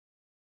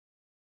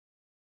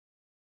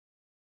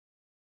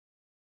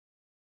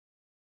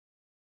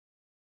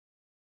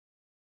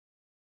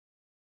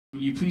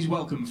will you please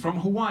welcome from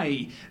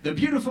Hawaii, the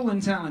beautiful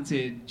and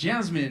talented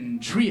Jasmine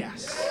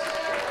Trias.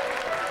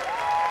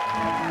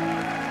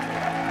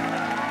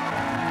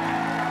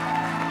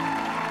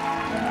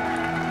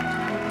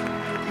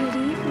 Good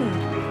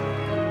evening.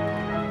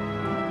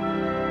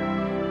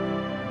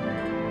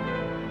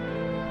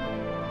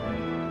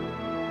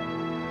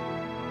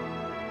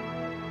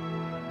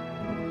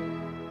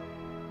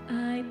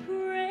 I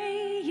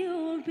pray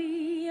you'll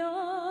be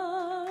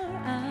your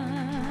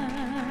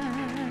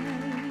eyes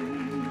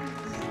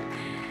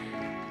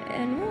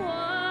and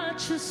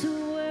watch us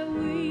where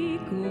we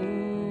go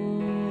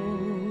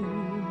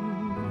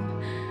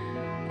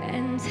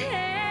and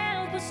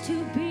help us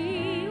to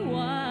be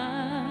wise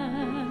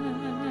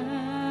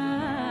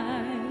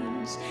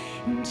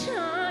in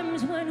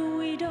times when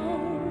we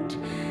don't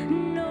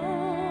know.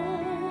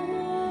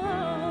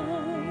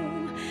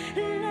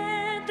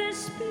 Let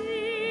this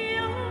be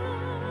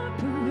our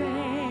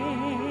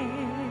prayer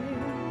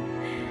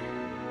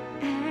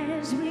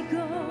as we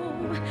go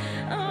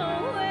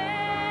away.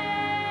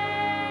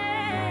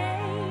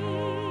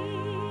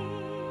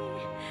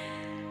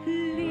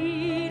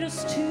 Lead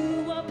us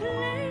to a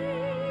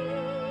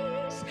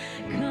place,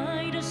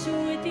 guide us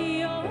with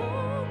your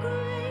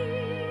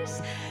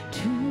grace,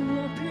 to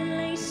a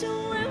place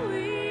where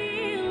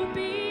we'll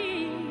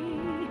be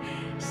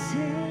safe.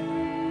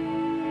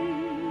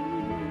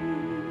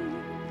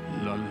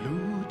 La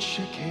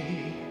luce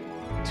che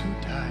tu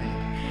dai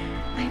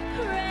I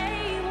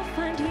pray we'll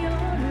find your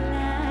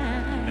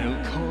light nel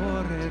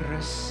cuore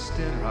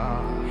resterà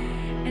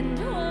and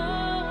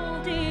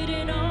hold it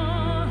in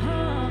our a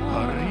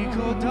hearts.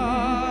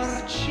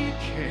 ricordarci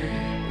che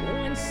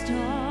When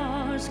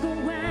stars go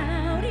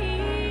out la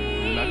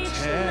each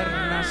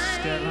terra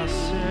stella night,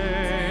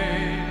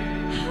 sei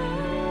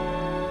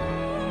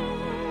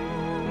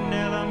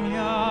nella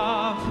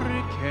mia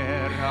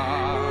preghiera.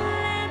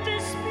 let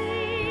this be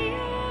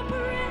your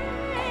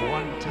prayer.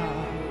 Quanta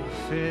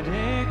fede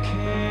When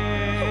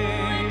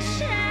che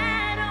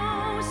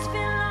shadows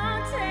fill our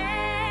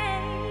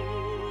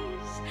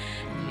days,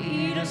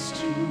 lead us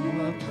to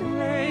a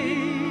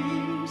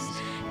place,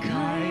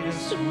 guide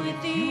us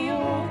with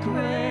your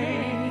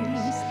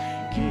grace,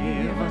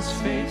 give us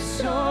faith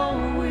so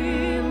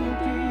we'll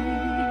be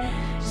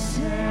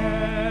safe.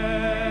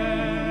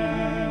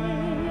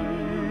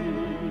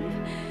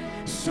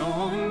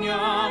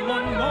 sogniamo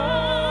un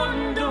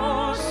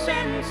mondo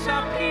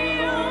senza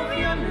più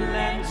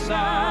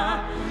violenza,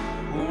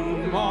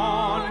 un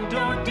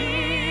mondo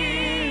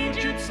di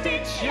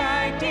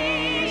giustizia e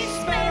di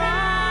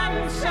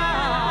speranza.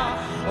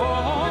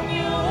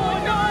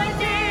 Ognuno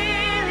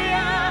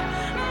idillia,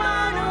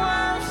 mano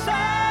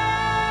alza,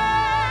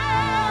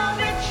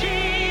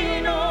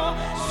 vicino,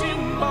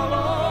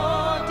 simbolo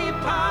di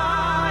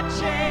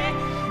pace,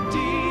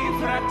 di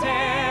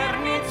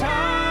fraternità.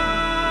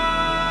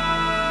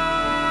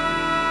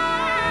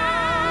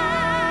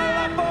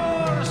 La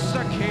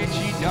borsa che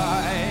ci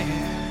dai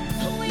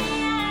We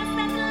ask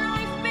that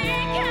life be è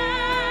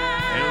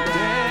il kind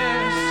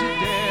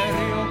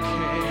desiderio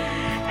che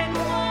and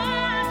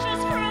watch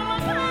us from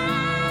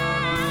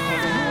above.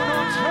 ognuno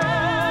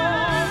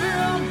trovi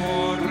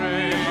amore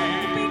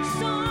Big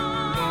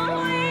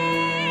song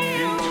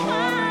we'll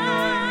intorno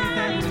e find.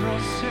 dentro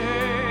sé.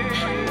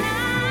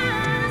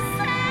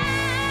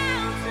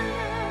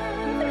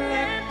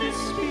 Let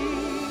this be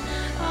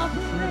our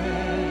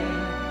prayer,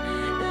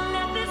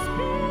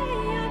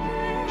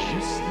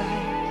 just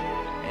like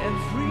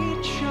every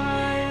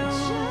child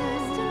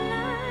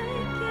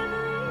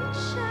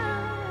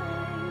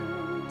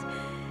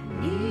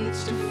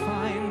needs to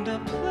find a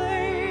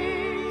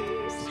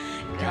place.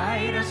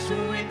 Guide us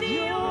with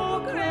your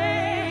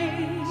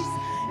grace,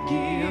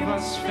 give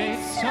us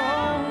faith so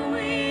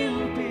we